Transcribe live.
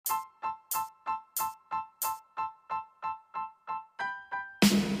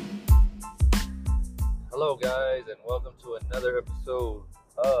Hello, guys, and welcome to another episode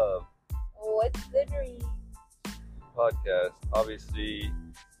of What's the dream? podcast. Obviously,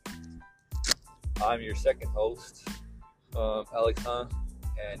 I'm your second host, Alex Han,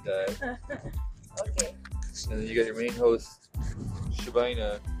 and Okay, then you got your main host,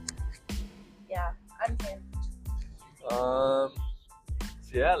 Shabina. yeah, I'm here. So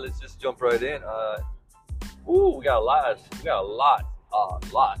yeah, let's just jump right in. We got a lot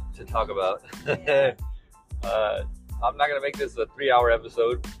to talk about. Yeah. I'm not gonna make this a 3-hour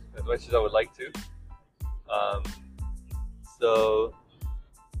episode as much as I would like to. So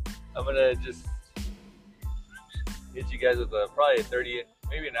I'm gonna just hit you guys with probably a 30,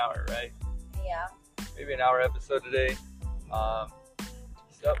 maybe an hour, right? Yeah. Maybe an hour episode today. Oh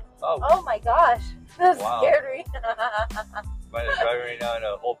my gosh, that Wow. scared me. Mine is driving right now, and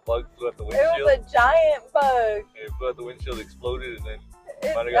a whole bug flew out the It windshield. was a giant bug. It flew out the windshield, exploded, and then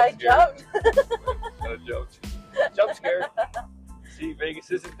I got scared. jumped. kind of jumped. Jump scare. See,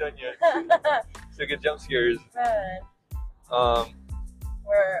 Vegas isn't done yet. Still get jump scares. Man, Um,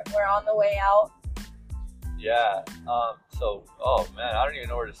 we're on the way out. yeah. Oh man, I don't even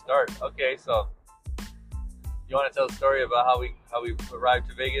know where to start. Okay, so you want to tell the story about how we arrived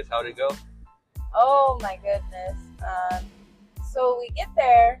to Vegas? How did it go? Oh my goodness. So we get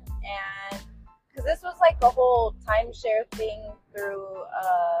there, and because this was like a whole timeshare thing through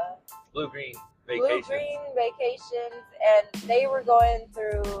Blue Green Blue Vacations. Green Vacations, and they were going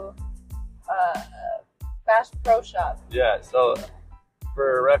through Bass Pro Shop. Yeah. So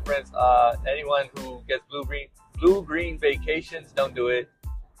for reference, anyone who gets Blue Green Vacations, don't do it.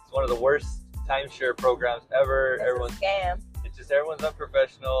 It's one of the worst timeshare programs ever. It's Everyone's a scam. It's just everyone's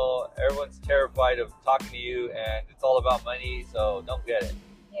unprofessional. Everyone's terrified of talking to you, and it's all about money. So don't get it.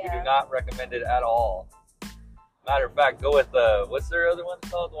 We do Yeah. not recommend it at all. Matter of fact, go with what's their other one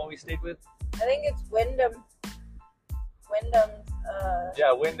called? The one we stayed with? I think it's Wyndham's.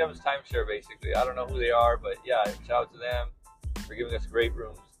 Yeah, Wyndham's timeshare. Basically, I don't know who they are, but yeah, shout out to them for giving us great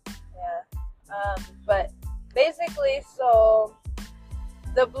rooms. Yeah. But basically, so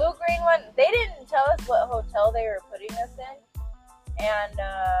the Blue Green one, they didn't tell us what hotel they were putting us in, and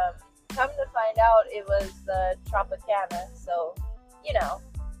come to find out, it was the Tropicana. So, you know,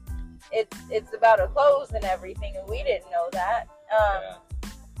 it's about to close and everything, and we didn't know that. Yeah.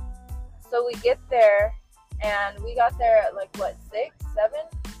 So we get there, and we got there at like what, 6, 7,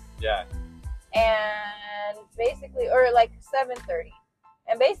 Yeah. and basically, or like 7:30,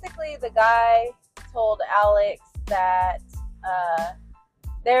 and basically the guy told Alex that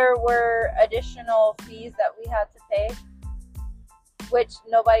there were additional fees that we had to pay, which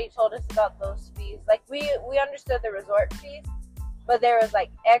nobody told us about those fees. Like we understood the resort fees, but there was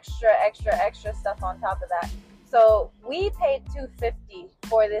like extra stuff on top of that. So we paid $250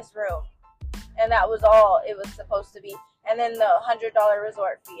 for this room, and that was all it was supposed to be. And then the $100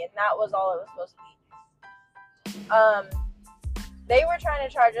 resort fee, and that was all it was supposed to be. They were trying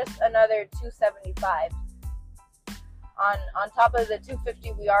to charge us another $275 on top of the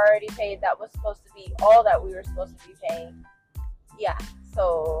 $250 we already paid. That was supposed to be all that we were supposed to be paying. Yeah.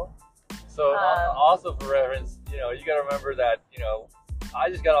 So Also for reference, you gotta remember that, I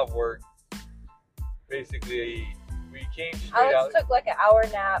just got off work. Basically, we came straight Alex out. took like an hour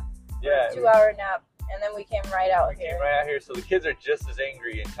nap, Yeah. 2-hour nap, and then we came right out We here. came right out here, so the kids are just as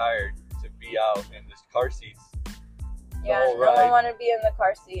angry and tired to be out in the car seats. Yeah, whole no ride. one wanted to be in the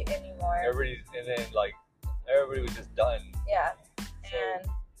car seat anymore. Everybody was just done. Yeah. So And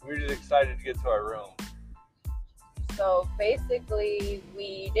we were just excited to get to our room. so basically,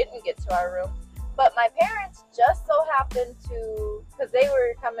 we didn't get to our room. But my parents just so happened to, because they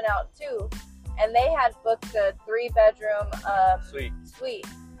were coming out too, and they had booked a 3-bedroom Sweet. suite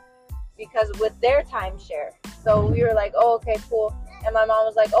because with their timeshare. So we were like, oh, okay, cool. And my mom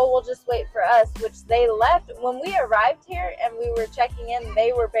was like, oh, we'll just wait for us, which they left. When we arrived here and we were checking in,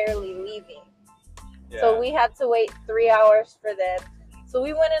 they were barely leaving. Yeah. So we had to wait 3 hours for them. So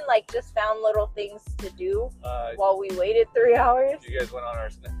we went and just found little things to do while we waited 3 hours. If you guys went on our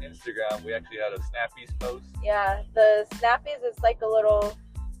Instagram, we actually had a Snappies post. Yeah, the Snappies is like a little.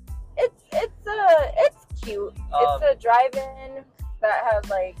 It's cute. It's a drive-in that has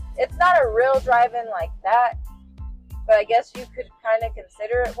it's not a real drive-in like that, but I guess you could kind of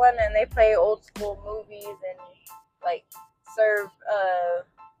consider it one. And they play old school movies and serve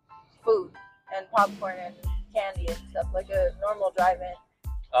food and popcorn and candy and stuff like a normal drive-in.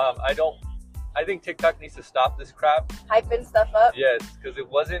 I think TikTok needs to stop this crap. Hyping stuff up. Yes, because it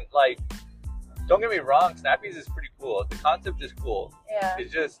wasn't don't get me wrong, Snappies is pretty cool. The concept is cool. Yeah.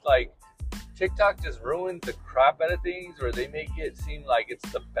 It's just TikTok just ruins the crap out of things, or they make it seem like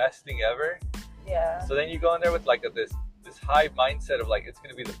it's the best thing ever. Yeah. So then you go in there with like this high mindset of like it's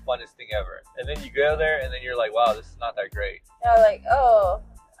gonna be the funnest thing ever, and then you go there and then you're like, wow, this is not that great. Yeah, like, oh,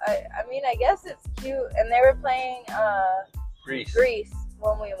 I mean, I guess it's cute. And they were playing Greece.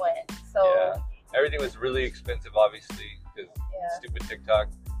 when we went. So Yeah. Everything was really expensive, obviously, because stupid TikTok.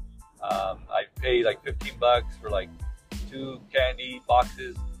 I paid like $15 for like 2 candy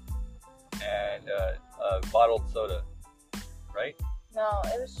boxes and a bottled soda, right? No,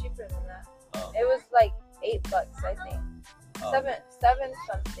 it was cheaper than that. Oh. It was like $8, I think. Oh. Seven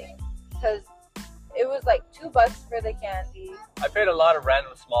something. Because it was like $2 for the candy. I paid a lot of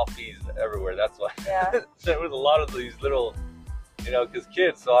random small fees everywhere. That's why. Yeah. There was a lot of these little, because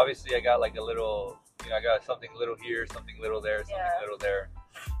kids. So obviously I got like a little, I got something little here, something little there, something little there.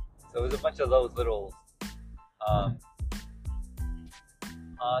 So it was a bunch of those little. On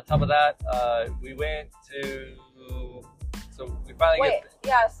top of that, we went to. So we finally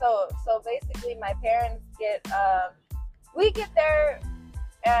So basically my parents we get there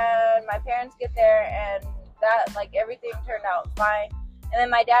and my parents get there and that like everything turned out fine. And then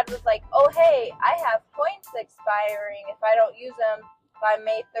my dad was like, oh hey, I have points expiring if I don't use them by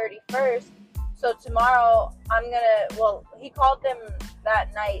May 31st. So tomorrow he called them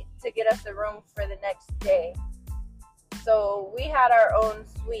that night to get us a room for the next day. So we had our own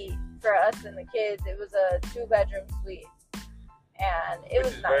suite for us and the kids. It was a 2-bedroom suite. And it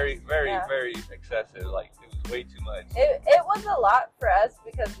was nice. Very, very, very excessive. Like, it was way too much. It was a lot for us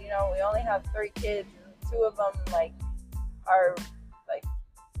because, we only have 3 kids. And 2 of them, like, are, like,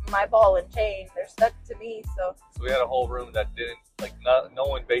 my ball and chain. They're stuck to me, so we had a whole room that didn't, like, no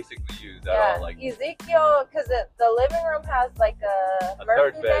one basically used at all. Like, Ezekiel, because the living room has, like, a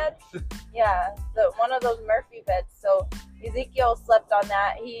Murphy bed. Yeah, one of those Murphy beds. So Ezekiel slept on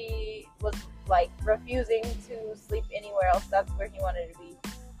that. He was like refusing to sleep anywhere else. That's where he wanted to be.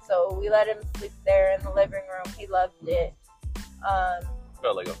 So we let him sleep there in the living room. He loved it.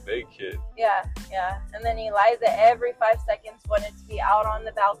 Felt like a big kid. Yeah. And then Eliza every 5 seconds wanted to be out on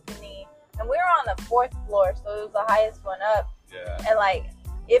the balcony. And we were on the 4th floor, so it was the highest one up. Yeah. And like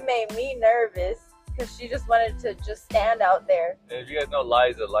it made me nervous because she just wanted to just stand out there. And if you guys know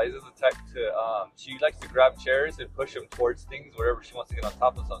Liza's the type to she likes to grab chairs and push them towards things wherever she wants to get on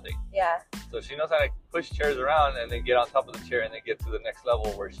top of something. Yeah. So she knows how to push chairs around and then get on top of the chair and then get to the next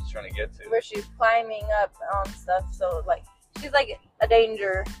level where she's trying to get to. Where she's climbing up on stuff. So like she's like a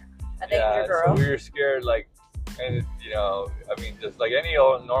danger girl. So we were scared, like, and just like any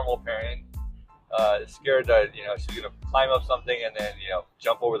old normal parent, scared that she's gonna climb up something and then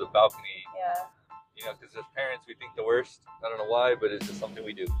jump over the balcony. Yeah. Because as parents, we think the worst. I don't know why, but it's just something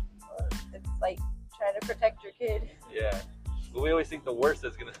we do. It's like trying to protect your kid. Yeah. But we always think the worst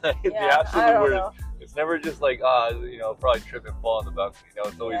is going to the absolute worst. Know. It's never just like, probably trip and fall on the balcony.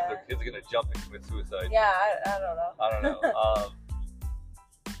 It's always the kid's going to jump and commit suicide. Yeah, I don't know. I don't know.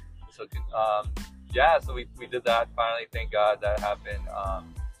 So we did that finally. Thank God that happened.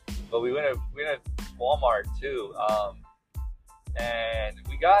 But we went to Walmart too. And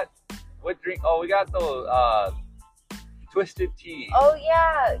we got... What drink? Oh, we got those Twisted Tea. Oh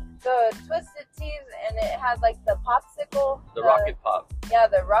yeah, the Twisted Teas, and it had like the popsicle. The Rocket Pop. Yeah,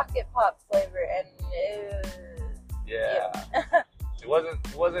 the Rocket Pop flavor, and yeah. It wasn't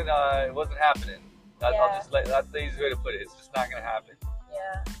happening. That's the easiest way to put it. It's just not gonna happen.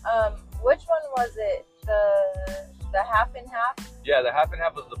 Yeah. Which one was it? The half and half? Yeah, the half and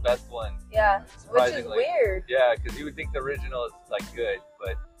half was the best one. Yeah, which is weird. Yeah, because you would think the original is like good,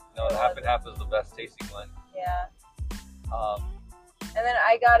 but no, the half and half is the best tasting one. Yeah. And then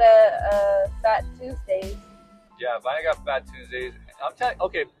I got a Fat Tuesdays. Yeah, but I got Fat Tuesdays. I'm telling.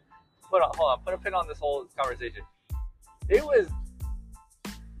 Okay, hold on. Put a pin on this whole conversation. It was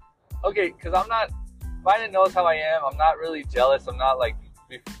okay because I'm not. Vina knows how I am. I'm not really jealous. I'm not like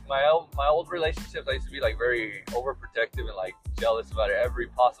my old relationships. I used to be like very overprotective and like jealous about every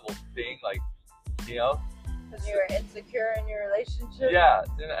possible thing. Like, Because you were insecure in your relationship? Yeah,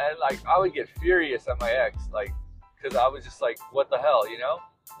 and like I would get furious at my ex, like, because I was just like, what the hell,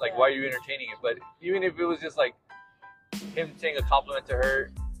 Like, why are you entertaining it? But even if it was just like him saying a compliment to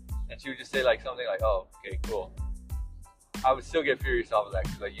her, and she would just say like something like, oh, okay, cool. I would still get furious off of that,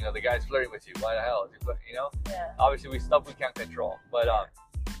 because like, the guy's flirting with you, why the hell? Yeah. Obviously, stuff we can't control, but I'm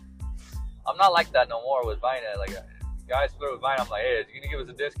not like that no more with Vina. Like, guys flirt with Vina, I'm like, hey, is he gonna give us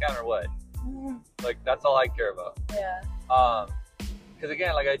a discount or what? Like, that's all I care about. Yeah. Because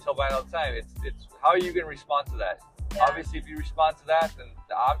again, like I tell Vine all the time, it's how are you gonna respond to that? Yeah. Obviously, if you respond to that, then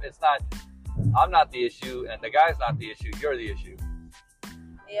I'm not the issue, and the guy's not the issue. You're the issue.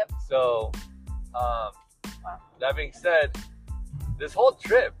 Yep. So, that being said, this whole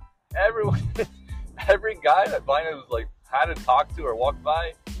trip, everyone, every guy that Vina was like had to talk to or walk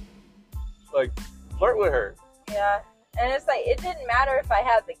by, like flirt with her. Yeah. And it's like, it didn't matter if I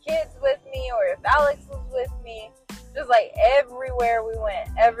had the kids with me or if Alex was with me. Just like everywhere we went,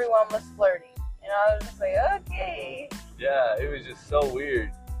 everyone was flirting. And I was just like, okay. Yeah, it was just so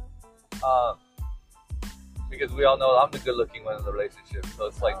weird. Because we all know I'm the good looking one in the relationship. So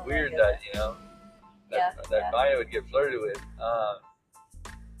it's like weird that, you know, that Maya would get flirted with. Yeah.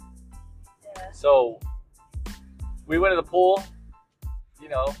 So we went to the pool, you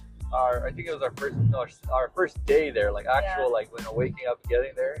know, I think it was our first day there, like actual, like when waking up and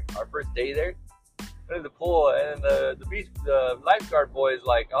getting there, our first day there. Went to the pool, and the lifeguard boy is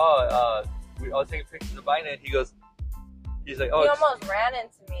like, I was taking pictures of Vina, and he's like, oh, he almost ran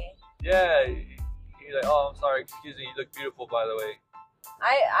into me. Yeah, he's like, oh, I'm sorry, excuse me, you look beautiful, by the way.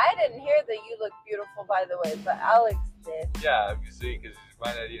 I didn't hear that you look beautiful, by the way, but Alex did. Yeah, you see, because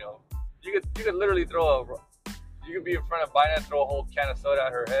Vina, you know, you could literally you could be in front of Vina and throw a whole can of soda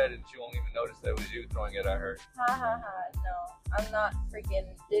at her head, and she won't even notice that it was you throwing it at her. Ha ha ha! No, I'm not freaking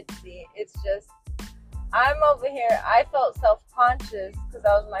ditzy. It's just, I'm over here. I felt self-conscious because that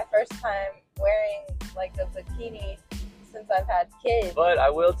was my first time wearing like a bikini since I've had kids. But I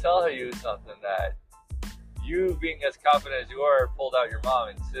will tell you something, that you being as confident as you are pulled out your mom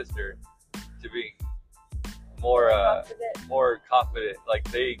and sister to being more confident. Like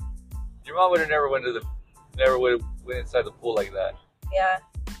your mom would have never went inside the pool like that. Yeah.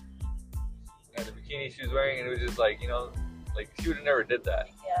 And the bikini she was wearing, and it was just like, you know, like she would have never did that.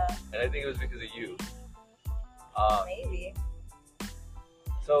 Yeah. And I think it was because of you. Maybe.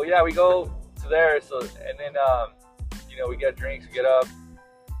 So yeah, we go to there. So and then you know, we get drinks, we get up,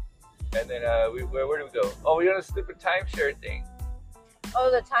 and then where do we go? Oh, we go to a stupid timeshare thing. Oh,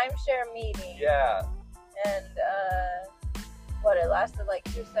 the timeshare meeting. Yeah. And it lasted like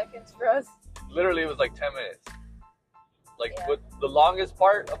 2 seconds for us. Literally, it was like 10 minutes. Like, what the longest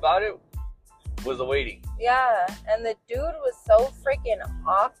part about it was the waiting. Yeah, and the dude was so freaking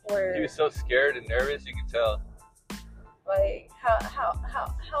awkward. He was so scared and nervous, you could tell. Like, how am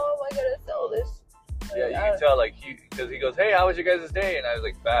I gonna sell this? Like, yeah, you can tell, like, because he goes, hey, how was your guys' day? And I was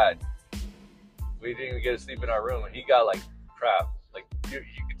like, bad. We didn't even get to sleep in our room, and he got like crap. Like, you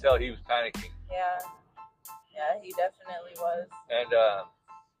could tell he was panicking. Yeah, he definitely was. And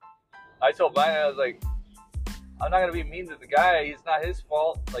I told Vina, I was like, I'm not gonna be mean to the guy. He's not his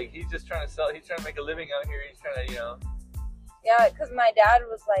fault. Like, he's just trying to sell. He's trying to make a living out here. He's trying to, you know. Yeah, because my dad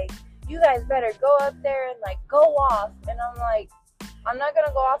was like, you guys better go up there and like go off. And I'm like, I'm not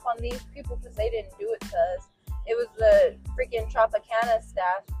gonna go off on these people because they didn't do it to us. It was the freaking Tropicana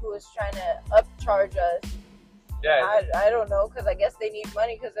staff who was trying to upcharge us. Yeah. I don't know, because I guess they need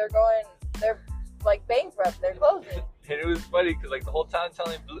money because they're like bankrupt. They're closing. And it was funny because like the whole time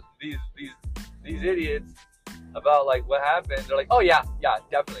telling these idiots about like what happened, they're like, oh yeah,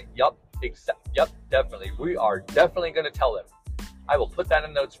 definitely, yup, definitely, we are definitely gonna tell them. I will put that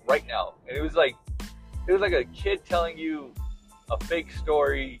in notes right now. And it was like a kid telling you a fake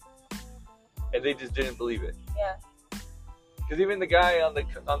story, and they just didn't believe it. Yeah. Because even the guy on the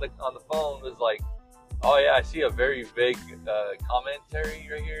phone was like, oh yeah, I see a very vague commentary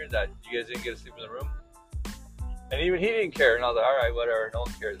right here that you guys didn't get to sleep in the room. And even he didn't care. And I was like, all right, whatever, no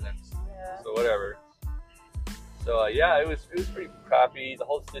one cares then. Yeah. So whatever. So yeah, it was pretty crappy. The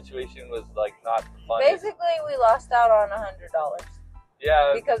whole situation was like not fun. Basically, we lost out on $100.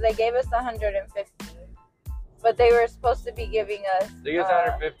 Yeah. Because they gave us $150, but they were supposed to be giving us. They gave us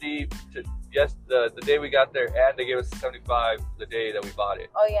 $150 to the day we got there, and they gave us $75 the day that we bought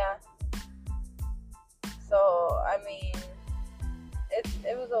it. Oh yeah. So I mean,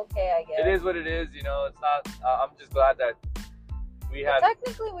 it was okay, I guess. It is what it is, you know. It's not. I'm just glad that we had.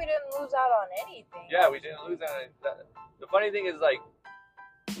 Technically, we didn't lose out on anything. Yeah, we didn't lose on it. The funny thing is, like,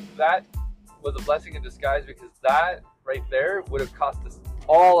 that was a blessing in disguise, because that right there would have cost us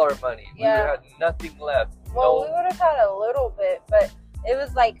all our money. We would have had nothing left. Well, we would have had a little bit, but it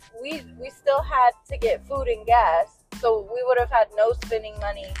was like we still had to get food and gas, so we would have had no spending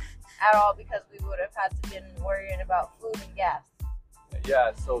money at all, because we would have had to been worrying about food and gas.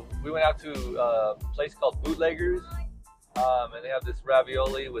 Yeah, so we went out to a place called Bootleggers, and they have this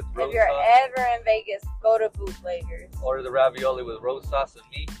ravioli with rose sauce. If you're ever in Vegas, go to Bootleggers. Order the ravioli with rose sauce and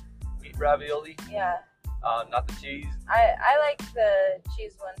meat ravioli. Yeah. Not the cheese. I like the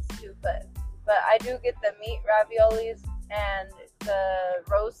cheese ones too, but I do get the meat raviolis and the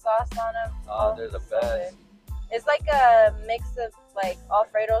rose sauce on them. Oh, they're the best. Good. It's like a mix of like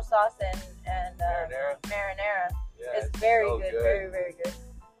Alfredo sauce and marinara. Yeah, it's very so good, very, very good.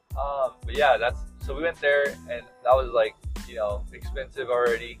 But yeah, so we went there, and that was like, you know, expensive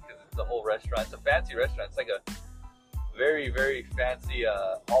already, because the whole restaurant. It's a fancy restaurant. It's like a very, very fancy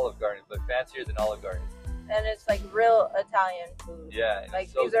Olive Garden, but fancier than Olive Garden. And it's like real Italian food. Yeah, and like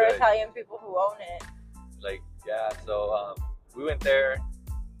it's so these are good. Italian people who own it. Like, yeah, so we went there,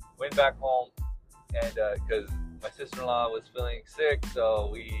 went back home, and because my sister-in-law was feeling sick, so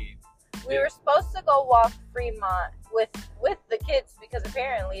we were supposed to go walk Fremont with the kids because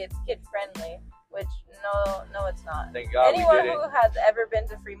apparently it's kid friendly, which no it's not. Thank God Anyone we didn't. who has ever been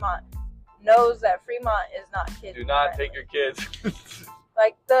to Fremont knows that Fremont is not kid Do not friendly. take your kids.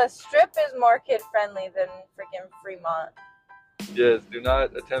 Like the Strip is more kid friendly than freaking Fremont. Yes, do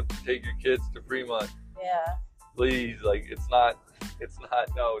not attempt to take your kids to Fremont. Yeah. Please, like it's not,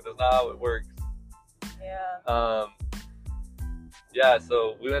 no, that's not how it works. Yeah. Yeah,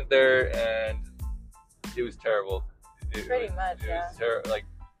 so we went there and it was terrible. Pretty much, yeah. Was terrible, like,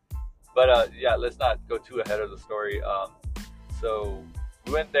 but yeah, let's not go too ahead of the story. So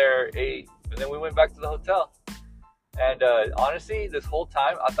we went there, ate, and then we went back to the hotel. And honestly, this whole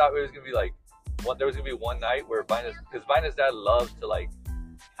time, I thought it was gonna be like, there was gonna be one night where because Bina's dad loves to like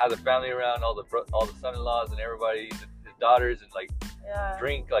have the family around, all the son-in-laws and everybody, his daughters, and like Yeah.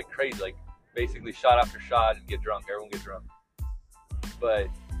 drink like crazy, like basically shot after shot and get drunk. Everyone get drunk. But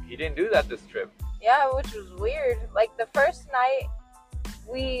he didn't do that this trip. Yeah, which was weird. Like the first night,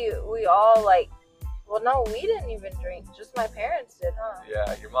 we all like, well, no, we didn't even drink. Just my parents did, huh?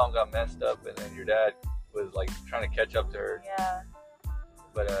 Yeah, your mom got messed up, and then your dad was like trying to catch up to her. Yeah,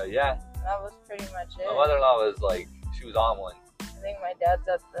 But yeah, that was pretty much it. my mother-in-law was like, she was on one. I think my dad's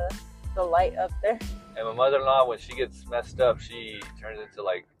at the light up there. And my mother-in-law, when she gets messed up, she turns into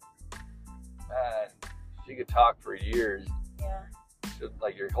like, man, she could talk for years. Yeah.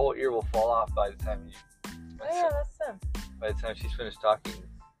 Like your whole ear will fall off by the time Oh yeah, that's them. by the time she's finished talking.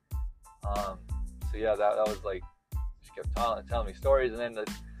 So yeah, that was like, she kept telling me stories. And then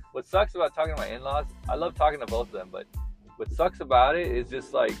what sucks about talking to my in-laws, I love talking to both of them, but what sucks about it is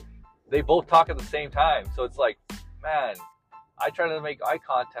just like they both talk at the same time. So it's like, man, I try to make eye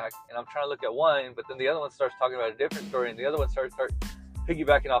contact and I'm trying to look at one, but then the other one starts talking about a different story, and the other one starts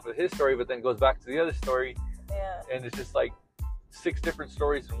piggybacking off of his story, but then goes back to the other story. Yeah. And it's just like 6 different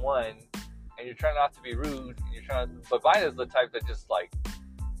stories in one, and you're trying not to be rude, and you're trying to, but Vina's the type that just like,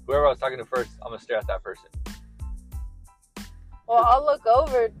 whoever I was talking to first, I'm gonna stare at that person. Well, I'll look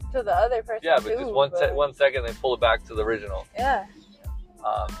over to the other person. Yeah, but too, just 1 second, then pull it back to the original. Yeah.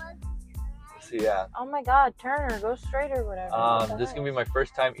 So yeah. Oh my God, Turner, go straight or whatever. This is gonna be my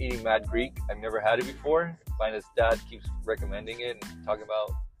first time eating Mad Greek. I've never had it before. Vina's dad keeps recommending it and talking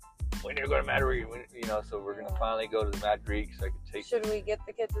about when you're going to Mad Greek, so we're gonna finally go to the Mad Greek so I can take. Should we get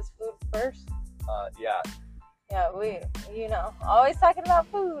the kids' food first? Yeah. Yeah, always talking about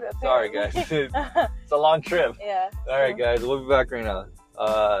food. Sorry, Apparently. guys. It's a long trip. Yeah. All right, guys, we'll be back right now.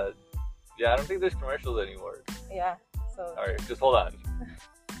 Yeah, I don't think there's commercials anymore. Yeah. So. All right, just hold on.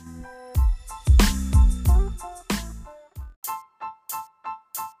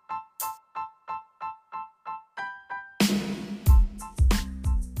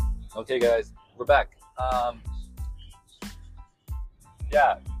 Okay, guys, we're back.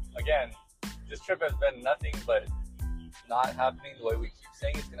 Yeah, again, this trip has been nothing but not happening the way we keep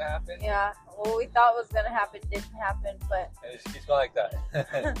saying it's gonna happen. Yeah. What we thought was gonna happen didn't happen, but. And it just keeps going like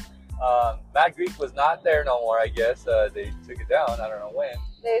that. Mad Greek was not there no more, I guess. They took it down. I don't know when.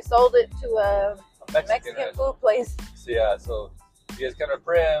 They sold it to a Mexican food place. So yeah, so you guys come to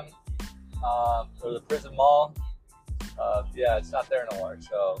Prim, or the Prison Mall. Yeah, it's not there no more.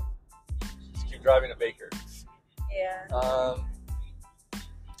 So just keep driving to Baker. Yeah.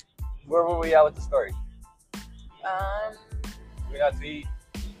 Where were we at with the story? We went out to eat,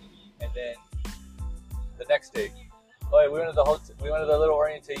 and then the next day, we went to the hotel. We went to the little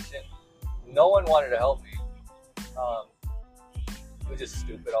orientation. No one wanted to help me. It was just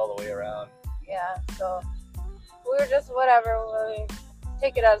stupid all the way around. Yeah. So we were just whatever. We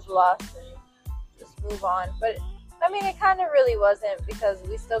take it as loss and just move on. But I mean, it kind of really wasn't because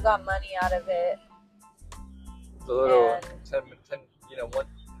we still got money out of it. The little And- 10,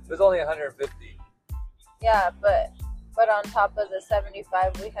 it was only 150. Yeah, but on top of the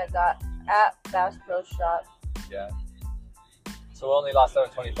 75 we had got at Bass Pro Shop. Yeah. So we only lost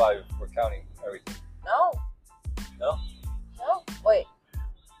 725 if we're counting everything. No. No? No. Wait.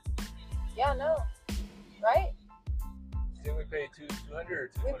 Yeah, no. Right? I think we paid 200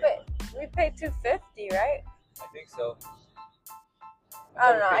 or We 220. we paid $250, right? I think so.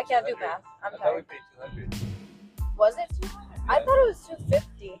 I don't know. thought we I paid can't do 200. math. I'm I thought we tired. paid 200. Was it 200? I Yeah. thought it was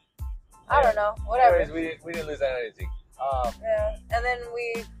 250. I don't know. Whatever. Anyways, we didn't lose anything. Yeah. And then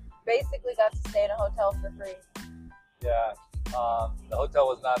we basically got to stay in a hotel for free. Yeah. The hotel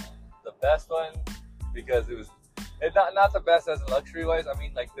was not the best one because it's not the best as in luxury wise. I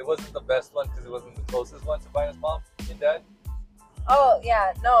mean, like it wasn't the best one because it wasn't the closest one to Vaina's mom and dad. Oh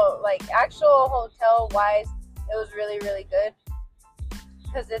yeah, no, like actual hotel wise, it was really really good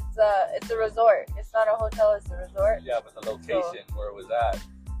because it's a resort. It's not a hotel, it's a resort. Yeah, but the location where it was at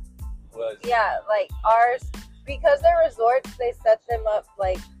was like ours, because they're resorts, they set them up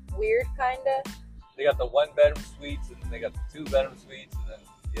like weird kinda. They got the 1-bedroom suites and then they got the 2-bedroom suites and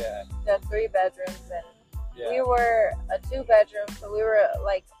then the 3 bedrooms, and yeah. we were a 2-bedroom, so we were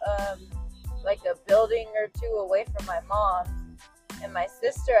like a building or two away from my mom's. And my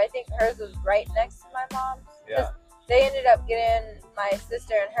sister, I think hers was right next to my mom's. Yeah. They ended up getting my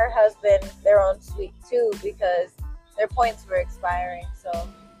sister and her husband their own suite too because their points were expiring. So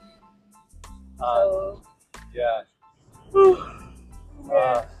yeah.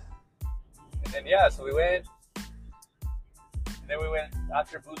 And then so we went. And then we went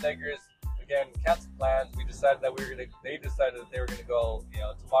after Bootleggers again. Canceled plans. We decided that they decided that they were gonna go,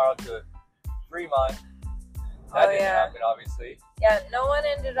 tomorrow to Fremont. That didn't happen, obviously. Yeah, no one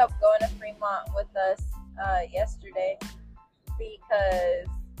ended up going to Fremont with us yesterday because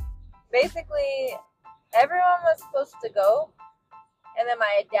basically everyone was supposed to go, and then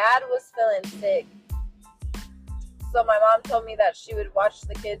my dad was feeling sick. So my mom told me that she would watch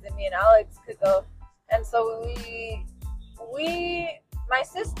the kids and me and Alex could go. And so my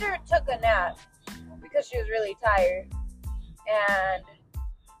sister took a nap because she was really tired. And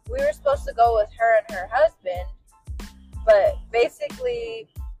we were supposed to go with her and her husband. But basically,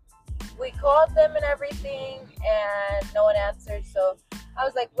 we called them and everything, and no one answered. So I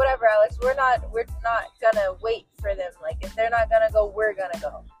was like, "Whatever, Alex. We're not gonna wait for them. Like, if they're not gonna go, we're gonna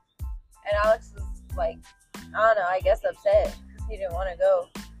go." And Alex was like, I don't know, I guess upset because he didn't want to go.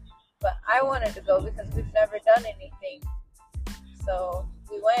 But I wanted to go because we've never done anything. So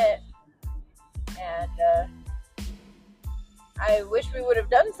we went, and I wish we would have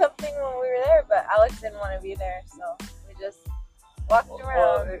done something when we were there, but Alex didn't want to be there, so we just walked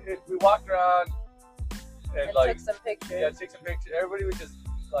around. Well, we walked around and like took some pictures. Yeah, took some pictures. Everybody was just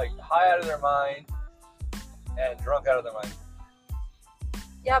like high out of their mind and drunk out of their mind.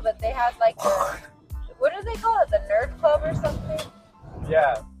 Yeah, but they had like what do they call it? The Nerd Club or something?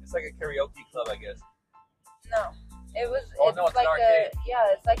 Yeah, it's like a karaoke club, I guess. No, it's like like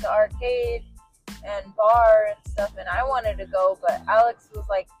it's like an arcade and bar and stuff, and I wanted to go, but Alex was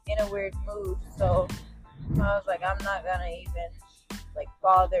like in a weird mood, so I was like, I'm not gonna even like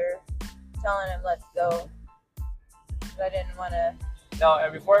bother telling him let's go. I didn't want to. No,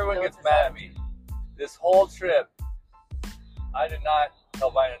 and before everyone gets mad at me, this whole trip, I did not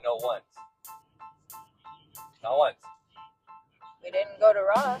tell Vaina no once. Not once. We didn't go to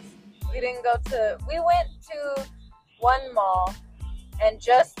Ross. We went to one mall and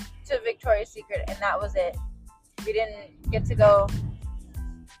just to Victoria's Secret, and that was it. We didn't get to go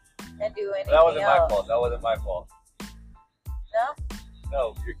and do anything That wasn't else. my fault. That wasn't my fault. No?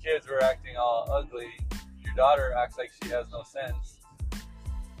 No, your kids were acting all ugly. Your daughter acts like she has no sense.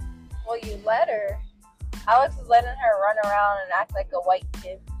 Well, you let her. Alex was letting her run around and act like a white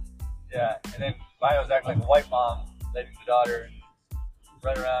kid. Yeah, and then Vaina was acting like a white mom, letting the daughter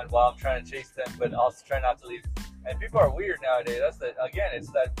run around while I'm trying to chase them, but also trying not to leave. And people are weird nowadays. It's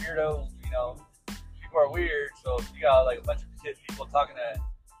that weirdo, people are weird, so you got like a bunch of people talking to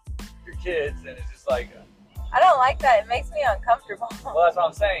your kids, and it's just like... I don't like that. It makes me uncomfortable. Well, that's what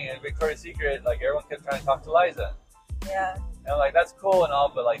I'm saying. In Victoria's Secret, like, everyone kept trying to talk to Liza. Yeah. And, like, that's cool and all,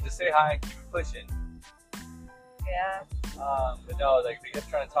 but, like, just say hi and keep it pushing. Yeah. But no, like, they kept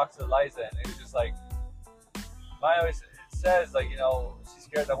trying to talk to Liza, and it was just like... Maya always says, like, she's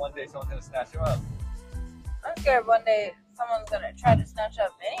scared that one day someone's going to snatch him up. I'm scared one day someone's going to try to snatch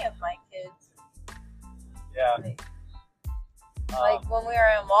up any of my kids. Yeah. Like when we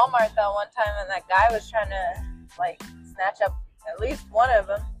were in Walmart that one time and that guy was trying to like snatch up at least one of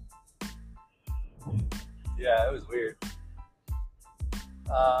them. Yeah, it was weird.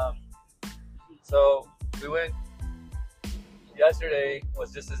 So we went, yesterday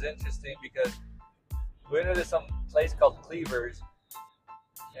was just as interesting because we went to some place called Cleaver's,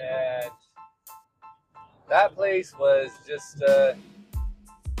 and that place was just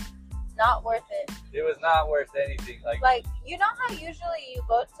not worth it. It was not worth anything. Like you know how usually you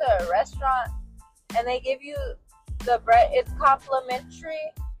go to a restaurant and they give you the bread, it's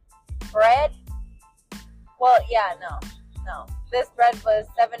complimentary bread? Well, yeah, no. This bread was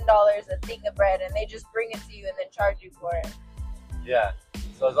 $7 a thing of bread, and they just bring it to you and then charge you for it. Yeah,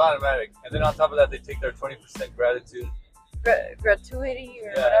 so it's automatic. And then on top of that, they take their 20% gratitude. Gratuity or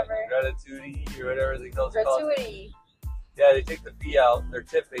whatever. Gratitude or whatever they call it. Gratuity. Yeah, they take the fee out, their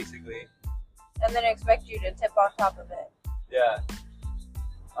tip basically. And then expect you to tip on top of it. Yeah.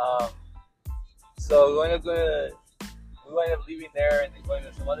 So we wind up leaving there and going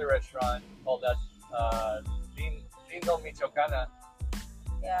to some other restaurant called Lindo Michoacana.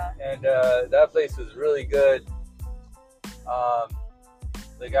 Yeah. And that place was really good.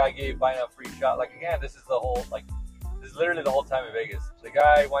 The guy gave buying a free shot. Like again, this is literally the whole time in Vegas. The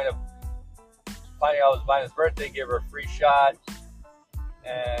guy wound up finding out it was Bina's birthday, gave her a free shot,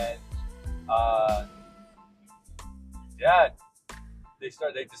 and yeah, they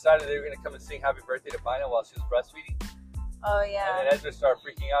decided they were gonna come and sing Happy Birthday to Bina while she was breastfeeding. Oh yeah. And then Ezra started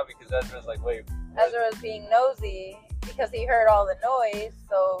freaking out because Ezra's like, wait. What? Ezra was being nosy because he heard all the noise,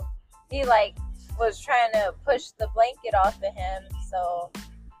 so he was trying to push the blanket off of him. So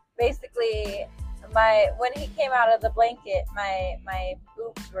basically, when he came out of the blanket, my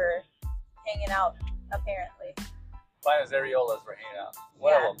boobs were hanging out apparently. Bina's areolas were hanging out.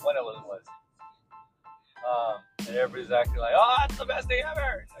 One of them was. And everybody's acting like, oh, that's the best day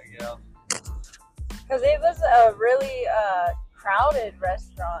ever. Like, you know. Because it was a really crowded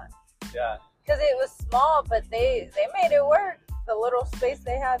restaurant. Yeah. Because it was small, but they made it work. The little space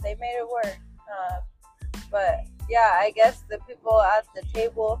they had, they made it work. But yeah, I guess the people at the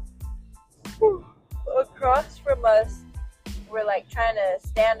table across from us were like trying to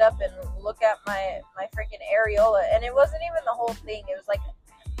stand up and look at my freaking areola, and it wasn't even the whole thing. It was like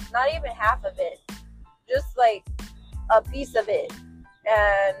not even half of it, just like a piece of it.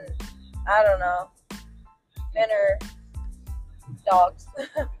 And I don't know, men are dogs.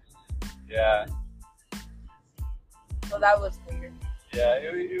 Yeah. So that was weird. Yeah,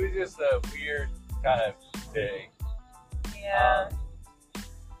 it was just a weird kind of day. Yeah.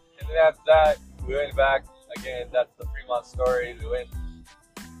 And then after that, we went back again. That's the Fremont story. We went,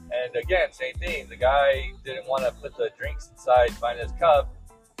 and again, same thing. The guy didn't want to put the drinks inside Bina's cup,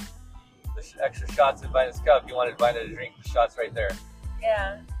 the extra shots in Bina's cup. He wanted Bina to drink the shots right there.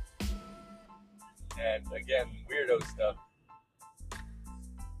 Yeah. And again, weirdo stuff.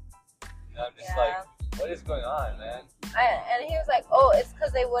 And I'm just like, what is going on, man? And he was like, oh, it's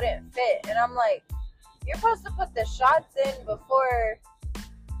because they wouldn't fit. And I'm like, you're supposed to put the shots in before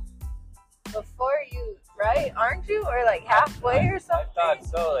you, right? Aren't you? Or like halfway or something? I thought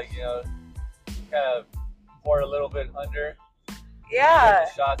so. Like, you know, kind of pour a little bit under. Yeah.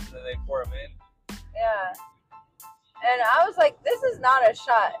 The shots and then they pour them in. Yeah. And I was like, this is not a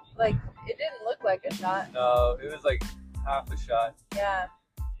shot. Like, it didn't look like a shot. No, it was like half a shot. Yeah.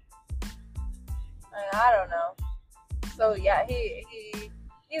 I don't know. So yeah, he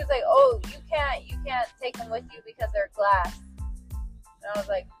was like, oh, you can't take them with you because they're glass. And I was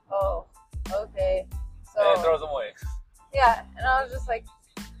like, oh, okay. So and it throws them away. Yeah, and I was just like,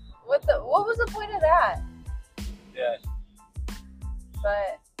 what was the point of that? Yeah.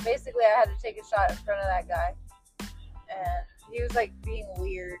 But basically, I had to take a shot in front of that guy, and he was like being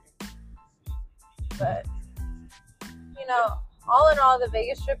weird. But you know, all in all, the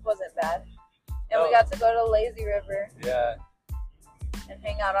Vegas trip wasn't bad. And we got to go to Lazy River. Yeah. And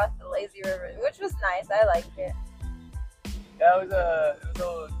hang out at the Lazy River, which was nice. I liked it. Yeah, it was a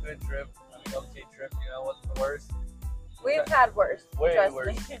good trip. I mean, okay trip. You know, wasn't the worst. We've had worse. Way trust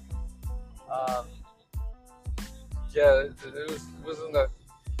worse. me. Yeah, it wasn't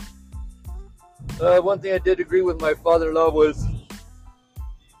that. One thing I did agree with my father-in-law was,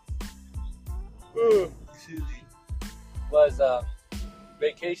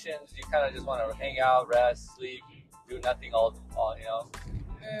 vacations. You kind of just want to hang out, rest, sleep, do nothing all you know.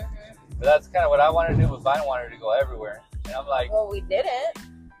 Mm-hmm. But that's kind of what I wanted to do. But Vine wanted to go everywhere, and I'm like, well, we didn't.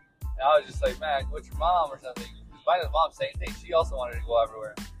 And I was just like, man, what's your mom or something? Vine's mom, same thing. She also wanted to go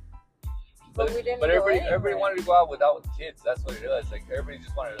everywhere. But we didn't. But everybody wanted to go out without kids. That's what it was. Like everybody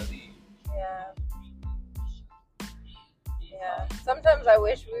just wanted to leave. Yeah. Yeah. Sometimes I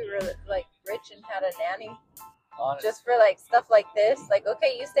wish we were like rich and had a nanny. Honestly. Just for like stuff like this. Like,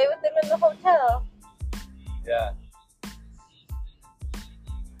 okay, you stay with them in the hotel. Yeah.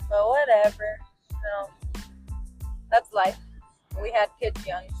 But whatever. No. That's life. We had kids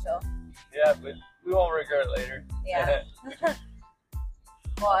young, so. Yeah, but we won't regret it later. Yeah.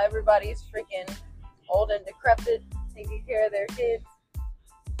 While everybody's freaking old and decrepit, taking care of their kids,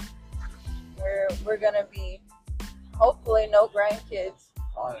 we're gonna be hopefully no grandkids.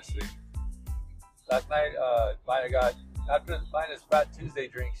 Honestly. Last night, after Vina's Fat Tuesday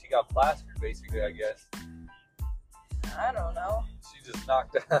drink, she got plastered, basically, I guess. I don't know. She just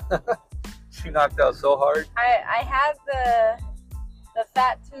knocked out. She knocked out so hard. I had the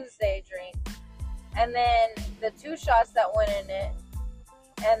Fat Tuesday drink, and then the 2 shots that went in it,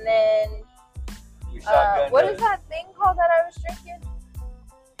 and then We shotgunned what is that thing called that I was drinking?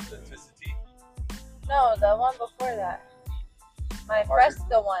 the Twisted Tea. No, the one before that. My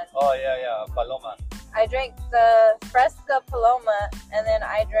Fresca one. Oh yeah, Paloma. I drank the Fresca Paloma, and then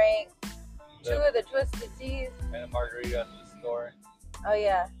I drank two of the Twisted Teas. And a margarita at the store. Oh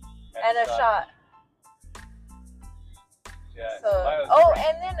yeah, and a shot. Yeah. So,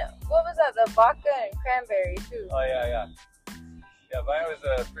 and then what was that? The vodka and cranberry too. Oh yeah. Yeah, mine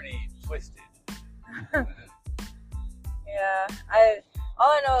was pretty twisted. Yeah,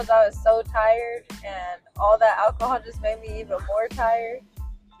 all I know is I was so tired, and all that alcohol just made me even more tired.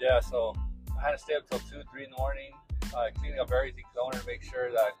 Yeah, so I had to stay up till 2, 3 in the morning, cleaning up everything because I wanted to make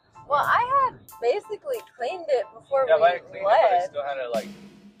sure that. Well, I had basically cleaned it before we I had cleaned left. it, but I still had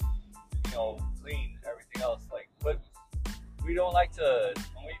to clean everything else. But we don't like to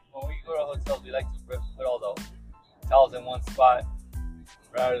when we go to hotels, we like to put all the towels in one spot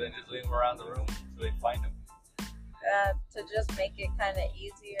rather than just leave them around the room so they find them. To just make it kind of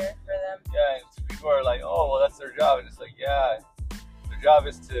easier for them. Yeah, and so people are like, oh, well, that's their job. And it's like, yeah, their job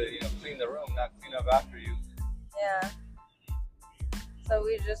is to, clean the room, not clean up after you. Yeah. So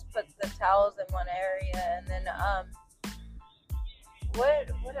we just put the towels in one area, and then,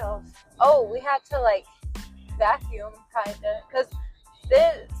 what else? Oh, we had to, vacuum, kind of, because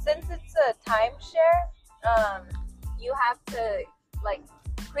since it's a timeshare, you have to,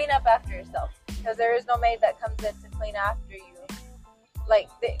 clean up after yourself. Because there is no maid that comes in to clean after you.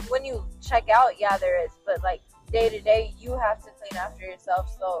 When you check out, yeah, there is. But, day to day, you have to clean after yourself.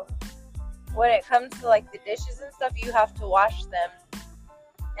 So, when it comes to, the dishes and stuff, you have to wash them.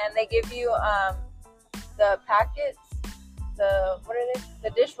 And they give you, the packets. What are they?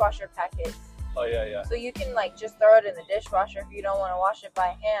 The dishwasher packets. Oh, yeah. So, you can, just throw it in the dishwasher if you don't want to wash it by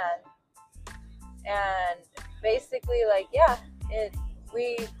hand. And, basically,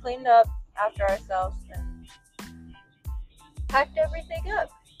 we cleaned up after ourselves and packed everything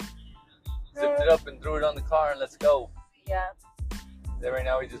up. Zipped it up and threw it on the car and let's go. Yeah. Then right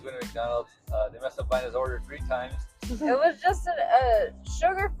now we just went to McDonald's. They messed up buying his order 3 times. It was just a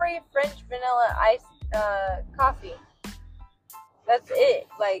sugar-free French vanilla iced coffee. That's it.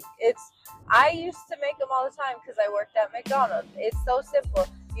 I used to make them all the time because I worked at McDonald's. It's so simple.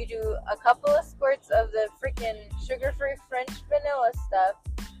 You do a couple of squirts of the freaking sugar-free French vanilla stuff,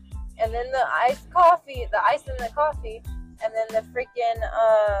 and then the iced coffee, the ice in the coffee, and then the freaking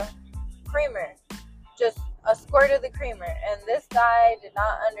creamer. Just a squirt of the creamer. And this guy did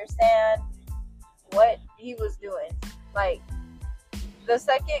not understand what he was doing. The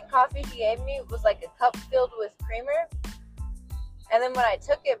second coffee he gave me was a cup filled with creamer. And then when I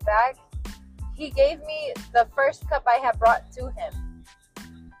took it back, he gave me the first cup I had brought to him.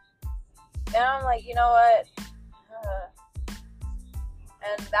 And I'm like, you know what?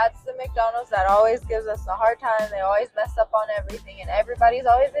 And that's the McDonald's that always gives us a hard time. They always mess up on everything, and everybody's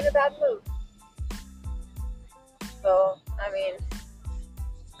always in a bad mood. So,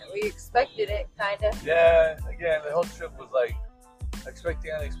 we expected it, kind of. Yeah, again, the whole trip was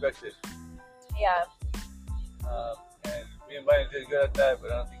expecting unexpected. Yeah. And me and Biden did good at that,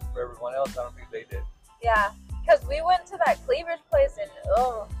 but I don't think for everyone else, I don't think they did. Yeah, because we went to that cleavage place, and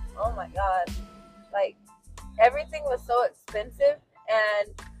oh my God. Everything was so expensive. And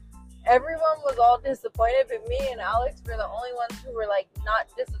everyone was all disappointed, but me and Alex were the only ones who were not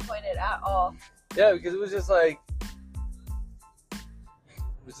disappointed at all. Yeah, because it was just I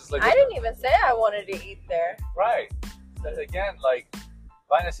didn't even say I wanted to eat there. Right. Again,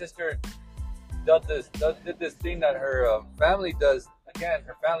 Vina's sister did this thing that her family does. Again,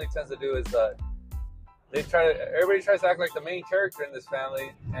 her family tends to do is everybody tries to act like the main character in this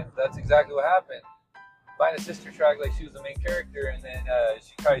family, and that's exactly what happened. Vina's sister tried like she was the main character, and then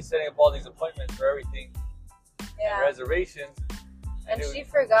she tried setting up all these appointments for everything, and reservations. And she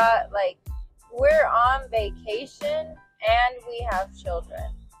forgot, we're on vacation and we have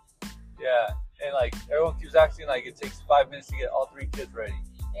children. Yeah, and everyone keeps acting like it takes 5 minutes to get all 3 kids ready.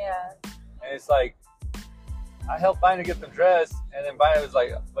 Yeah. And it's I helped Vina get them dressed, and then Vina was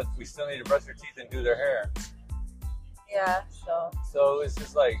like, but we still need to brush their teeth and do their hair. Yeah, So it's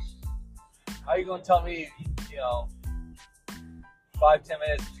just how you gonna tell me, 5-10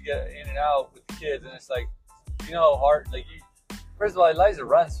 minutes to get in and out with the kids, and it's hard. First of all, Eliza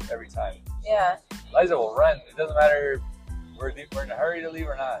runs every time. Yeah. Eliza will run. It doesn't matter if we're in a hurry to leave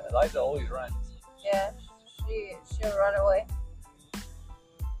or not. Eliza always runs. Yeah, she'll run away.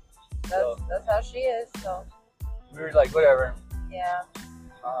 That's how she is. So. We were whatever. Yeah.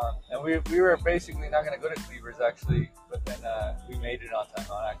 And we were basically not gonna go to Cleaver's actually, but then we made it on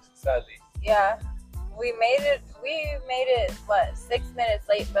time, sadly. Yeah, we made it what, 6 minutes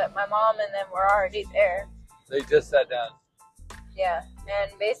late, but my mom and them were already there. They just sat down. Yeah,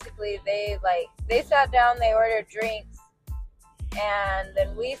 and basically they sat down, they ordered drinks, and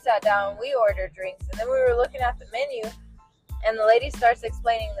then we sat down, we ordered drinks, and then we were looking at the menu, and the lady starts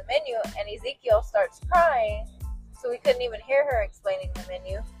explaining the menu, and Ezekiel starts crying, so we couldn't even hear her explaining the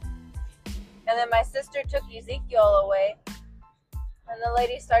menu. And then my sister took Ezekiel away, and the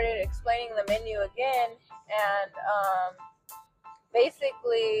lady started explaining the menu again, and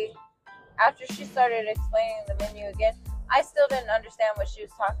basically after she started explaining the menu again, I still didn't understand what she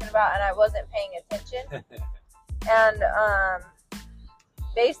was talking about, and I wasn't paying attention. And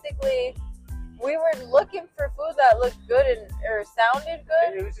basically, we were looking for food that looked good or sounded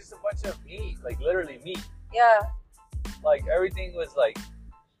good. It was just a bunch of meat, like literally meat. Yeah. Like everything was like,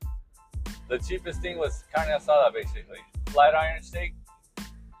 the cheapest thing was carne asada, basically, flat iron steak.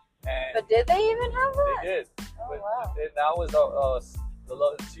 And but did they even have that? They did. Oh, but wow. That was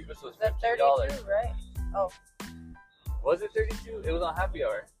the cheapest was the $50, 32, right? Oh. Was it 32? It was on happy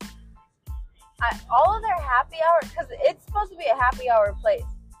hour. All of their happy hour, because it's supposed to be a happy hour place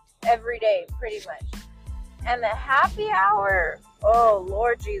every day, pretty much. And the happy hour, oh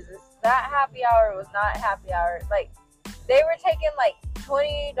Lord Jesus, that happy hour was not happy hour. Like, they were taking like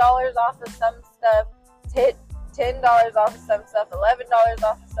 $20 off of some stuff, $10 off of some stuff, $11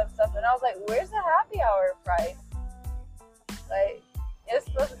 off of some stuff, and I was like, where's the happy hour price? Like, it's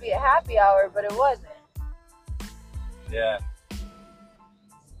supposed to be a happy hour, but it wasn't. Yeah.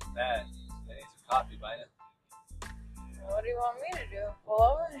 Man, I need some coffee by now. What do you want me to do? Pull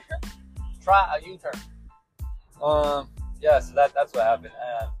over? Try a U-turn. Yeah, so that's what happened.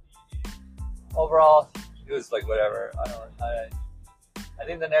 Overall, it was like whatever. I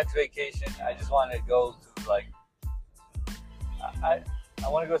think the next vacation, I just want to go to like, I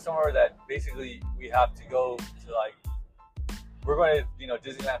want to go somewhere that basically we have to go to, like, we're going to,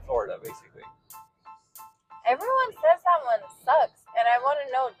 Disneyland, Florida, basically. Everyone says that one sucks, and I want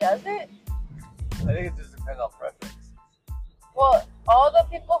to know, does it? I think it just depends on preference. Well, all the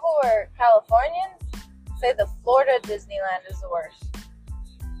people who are Californians say the Florida Disneyland is the worst.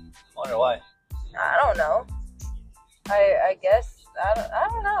 I wonder why. I don't know. I guess I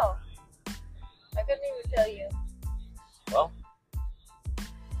don't know. I couldn't even tell you. Well,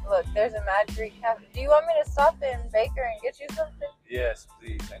 look, there's a Mad Greek Cafe. Do you want me to stop in Baker and get you something? Yes,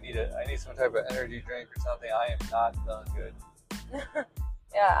 please. I need some type of energy drink or something. I am not feeling good.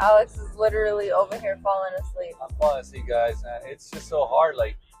 Yeah, Alex is literally over here falling asleep. I'm falling asleep, guys. And it's just so hard.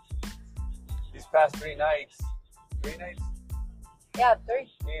 Like, these past 3 nights. 3 nights? Yeah, 3.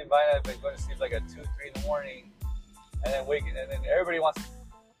 Me and Vina have been going to sleep like at 2, 3 in the morning, and then waking, and then everybody wants.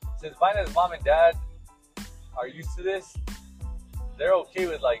 Since Vina's mom and dad are used to this, they're okay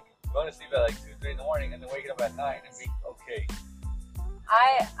with like going to sleep at like 2, 3 in the morning, and then waking up at 9 and being okay.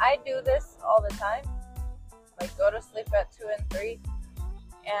 I do this all the time. Like, go to sleep at 2 and 3,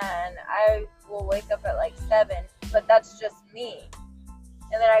 and I will wake up at like 7. But that's just me.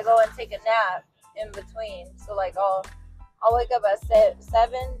 And then I go and take a nap in between. So like I'll wake up at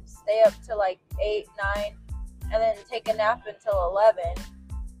 7, stay up till like 8, 9, and then take a nap until 11.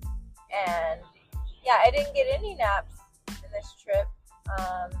 And yeah, I didn't get any naps in this trip.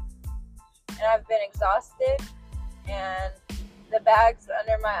 And I've been exhausted, and the bags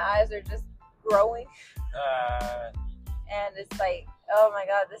under my eyes are just growing. And it's like, oh my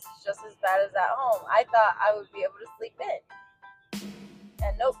God, this is just as bad as at home. I thought I would be able to sleep in.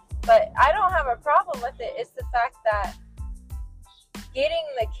 And nope. But I don't have a problem with it. It's the fact that getting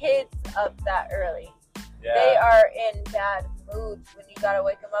the kids up that early. Yeah. They are in bad moods when you gotta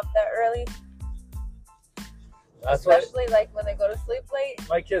wake them up that early. That's especially like when they go to sleep late.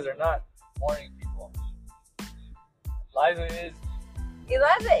 My kids are not morning people. Liza is.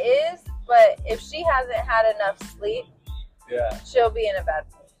 Eliza is, but if she hasn't had enough sleep, yeah, she'll be in a bad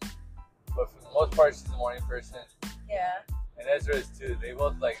mood. But for the most part, she's a morning person. Yeah. And Ezra is too. They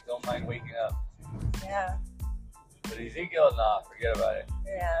both like don't mind waking up. Yeah. But Ezekiel, nah, forget about it.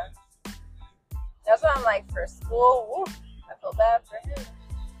 Yeah. That's why I'm like, for school, woo, I feel bad for him.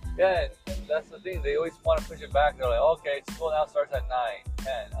 Yeah, and that's the thing. They always want to push it back. They're like, okay, school now starts at 9,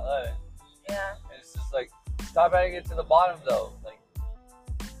 10, 11. Yeah. And it's just like, stop adding it to the bottom though. Like,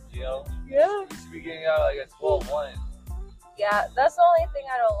 Yeah. You should be getting out like at 12, 1. Yeah, that's the only thing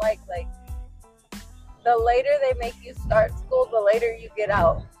I don't like. Like, the later they make you start school, the later you get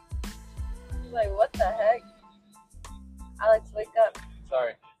out. Like, what the heck? Alex, wake up.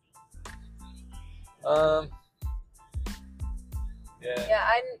 Sorry. Yeah. Yeah,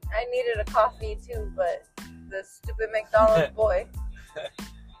 I needed a coffee too, but the stupid McDonald's boy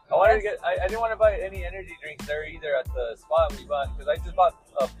I wanted to get. I didn't want to buy any energy drinks there either at the spot we bought because I just bought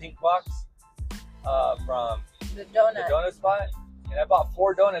a pink box from The donut. the donut spot, and I bought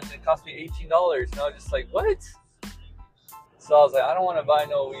 4 donuts and it cost me $18. And I was just like, what? So I was like, I don't want to buy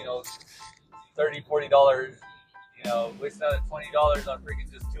no, $30, $40, wasting another $20 on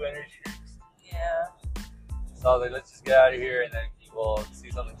freaking just 2 energy drinks. Yeah. So I was like, let's just get out of here and then we'll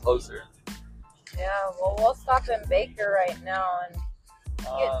see something closer. Yeah, well, we'll stop in Baker right now and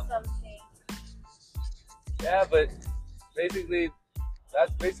get something. Yeah, but basically,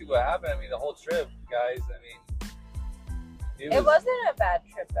 that's basically what happened. I mean, the whole trip, guys. I mean, It wasn't a bad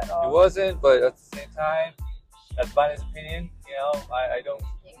trip at all. It wasn't, but at the same time, that's Bina's opinion. I don't.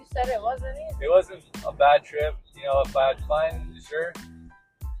 You said it wasn't either. It wasn't a bad trip. If I had fun, sure.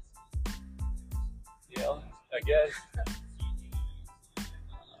 I guess.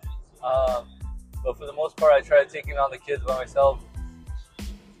 But for the most part, I tried taking on the kids by myself.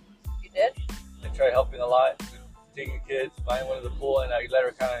 You did? I tried helping a lot, taking the kids, buying one to the pool, and I let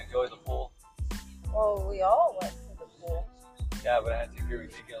her kind of enjoy the pool. Well, we all went to the pool. Yeah, but I had to hear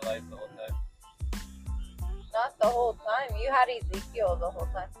Ezekiel lights the whole time. Not the whole time. You had Ezekiel the whole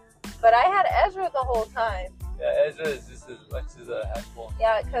time. But I had Ezra the whole time. Yeah, Ezra is just as much as a handful.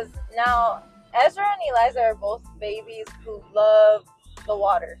 Yeah, because now Ezra and Eliza are both babies who love the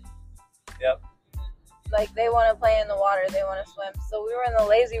water. Yep. Like, they want to play in the water. They want to swim. So we were in the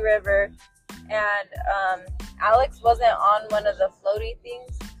lazy river, and Alex wasn't on one of the floaty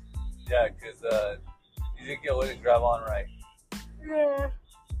things. Yeah, because Ezekiel wouldn't grab on right. Yeah.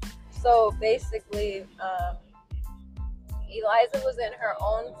 So basically, Eliza was in her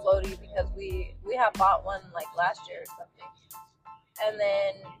own floaty because we had bought one like last year or something. And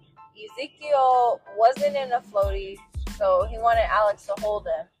then Ezekiel wasn't in a floaty, so he wanted Alex to hold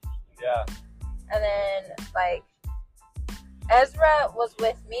him. Yeah. And then, like, Ezra was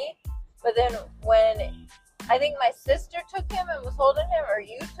with me, but then when I think my sister took him and was holding him, or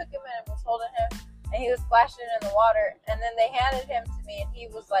you took him and was holding him, and he was splashing in the water, and then they handed him to me, and he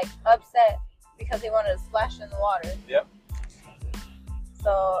was, like, upset because he wanted to splash in the water. Yep.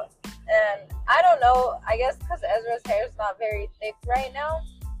 So, and I don't know, I guess because Ezra's hair is not very thick right now,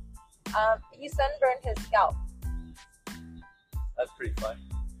 he sunburned his scalp. That's pretty fun.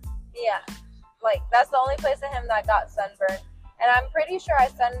 Yeah. Like, that's the only place of him that got sunburned. And I'm pretty sure I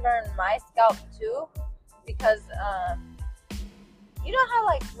sunburned my scalp too, because, you know how,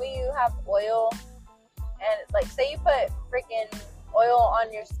 like, when you have oil, and, like, say you put freaking oil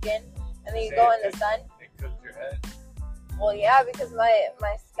on your skin, and then you go in the sun? It cooks your head. Well, yeah, because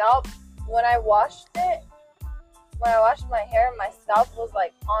my scalp, when I washed my hair, my scalp was,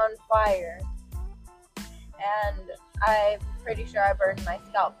 like, on fire. And I'm pretty sure I burned my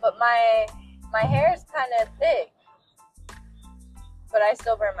scalp. But my hair is kind of thick. But I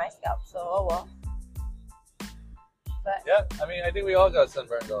still burn my scalp, so oh well. But Yeah, I mean, I think we all got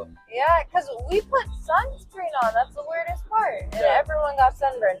sunburned though. yeah, because we put sunscreen on. That's the weirdest part. And Yeah. everyone got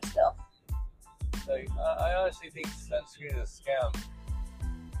sunburned still. Like, I honestly think sunscreen is a scam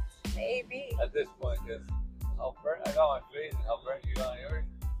Maybe. at this point because how burnt I got my face and how burnt you got on yours.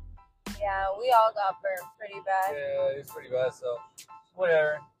 Yeah, we all got burned pretty bad. Yeah, it's pretty bad, so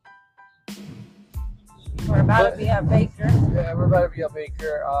whatever. We're about to be at Baker. Yeah, we're about to be at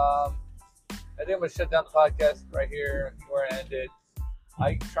Baker. I think I'm going to shut down the podcast right here where it ended.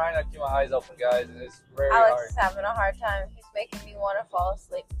 I try not to keep my eyes open, guys, and it's very Alex hard. is having a hard time. He's making me want to fall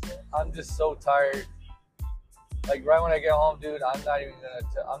asleep too. I'm just so tired. Like, right when I get home, dude, I'm not even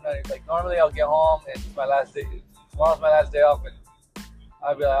like, normally I'll get home and it's my last day. Tomorrow's my last day off, and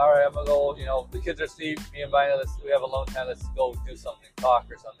I'll be like, all right, I'm going to go, the kids are asleep. Me and Bina, we have alone time. Let's go do something, talk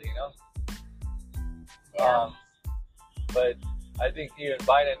or something, Yeah. But I think even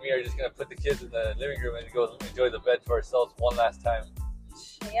Bina and me are just going to put the kids in the living room and go enjoy the bed to ourselves one last time.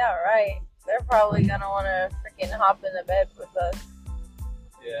 Yeah, right. They're probably gonna want to freaking hop in the bed with us.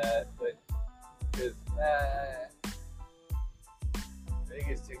 Yeah, but because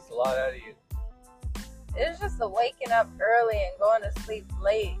Vegas takes a lot out of you. It's just the waking up early and going to sleep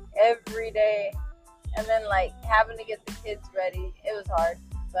late every day, and then like having to get the kids ready. It was hard,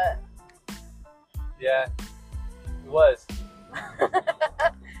 but Yeah, it was.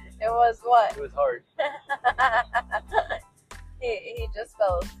 it was what? It was hard. he just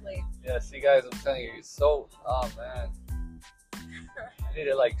fell asleep. Yeah, see, guys, I'm telling you, oh man, I need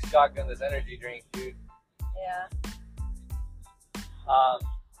to like shotgun this energy drink, dude. Yeah.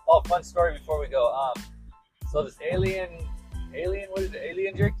 Fun story before we go. So this alien, what is it?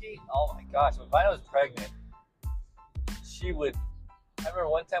 Alien jerky? Oh my gosh, when Vina was pregnant, I remember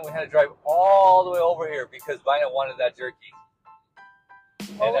one time we had to drive all the way over here because Vina wanted that jerky.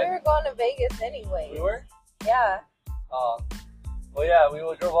 Well, we were going to Vegas anyway. We were? Yeah. Well, yeah, we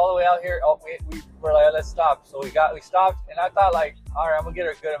drove all the way out here. Oh, we were like, let's stop. So we stopped, and I thought like, all right, I'm gonna get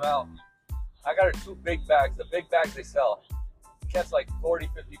her a good amount. I got her 2 big bags. The big bags they sell. Catch like $40,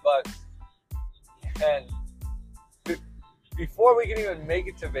 $50. And before we could even make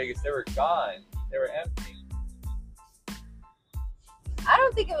it to Vegas, they were gone. They were empty. I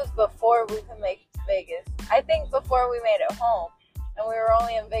don't think it was before we could make it to Vegas. I think before we made it home. And we were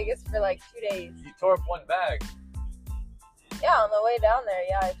only in Vegas for like 2 days. You tore up 1 bag. Yeah, on the way down there,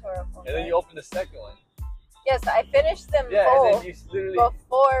 yeah, I tore up 1 bag. And then you opened the second one. Yes, I finished them Yeah, both and then you literally...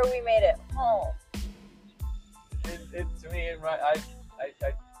 before we made it home. To me, I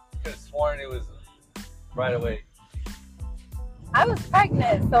could have sworn it was right away. I was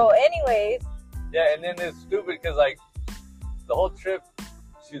pregnant, so anyways. Yeah, and then it's stupid because like the whole trip,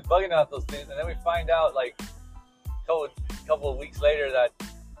 she was bugging out those things, and then we find out like a couple of weeks later that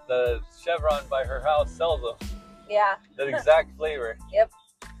the Chevron by her house sells them. Yeah. That exact flavor. Yep.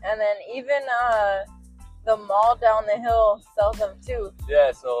 And then even the mall down the hill sells them too.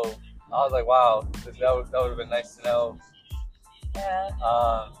 Yeah, so I was like, wow, that would have been nice to know. Yeah.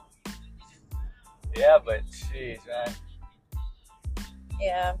 Yeah, but jeez, man.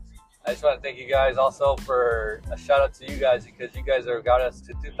 Yeah. I just want to thank you guys also for a shout out to you guys because you guys have got us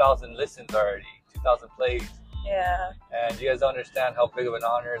to 2,000 listens already, 2,000 plays. Yeah. And you guys don't understand how big of an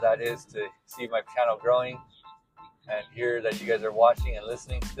honor that is to see my channel growing and hear that you guys are watching and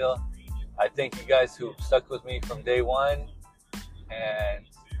listening still. I thank you guys who stuck with me from day one. And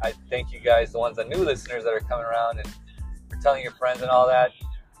I thank you guys, the ones, the new listeners that are coming around and for telling your friends and all that.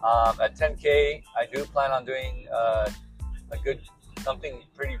 At 10K, I do plan on doing something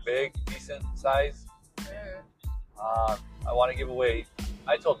pretty big, decent size. I want to give away.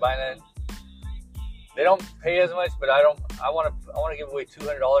 I told Bina they don't pay as much, but I want to give away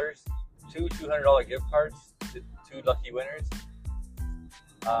 $200, two $200 gift cards to 2 lucky winners.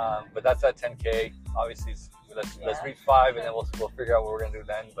 But that's at 10K. Obviously, let's reach 5, and then we'll figure out what we're gonna do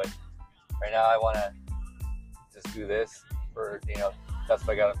then. But right now, I want to just do this for that's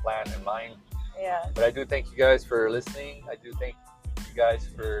what I got a plan in mind. Yeah. But I do thank you guys for listening. I do thank you guys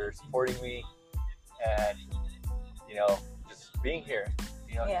for supporting me and just being here.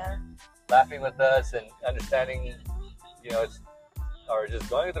 Yeah. Laughing with us and understanding, or just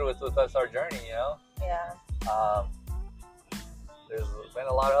going through with us our journey. Yeah. There's been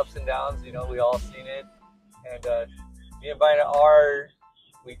a lot of ups and downs. We all seen it, and me and Bina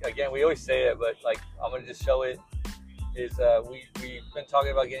we always say it, but like I'm gonna just show it. Is we've been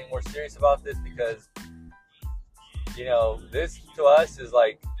talking about getting more serious about this because this to us is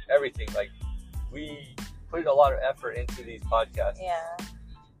like everything. Like we put a lot of effort into these podcasts. Yeah.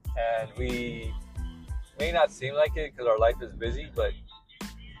 And we may not seem like it because our life is busy, but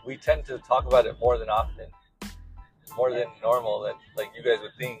we tend to talk about it more than often, more than normal, than like you guys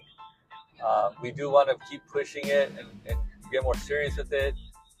would think. We do want to keep pushing it and get more serious with it,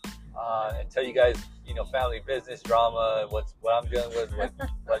 and tell you guys, family business drama, what I'm dealing with,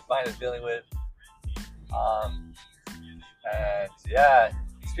 what Bina's dealing with. And yeah,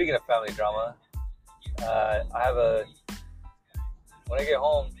 speaking of family drama, when I get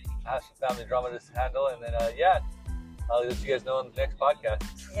home, I have some family drama to handle, and then I'll let you guys know on the next podcast.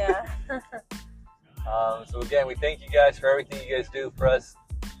 Yeah. So again, we thank you guys for everything you guys do for us,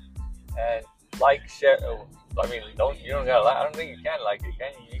 and like, share. You don't gotta like. I don't think you can like it,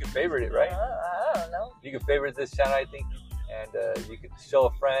 can you? You can favorite it, right? I don't know. You can favorite this channel, I think, and you can show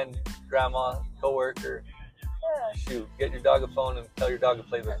a friend, grandma, coworker. Yeah. Shoot, get your dog a phone and tell your dog to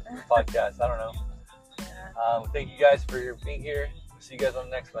play the podcast. I don't know. Yeah. Thank you guys for being here. See you guys on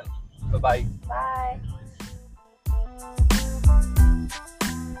the next one. Bye-bye. Bye.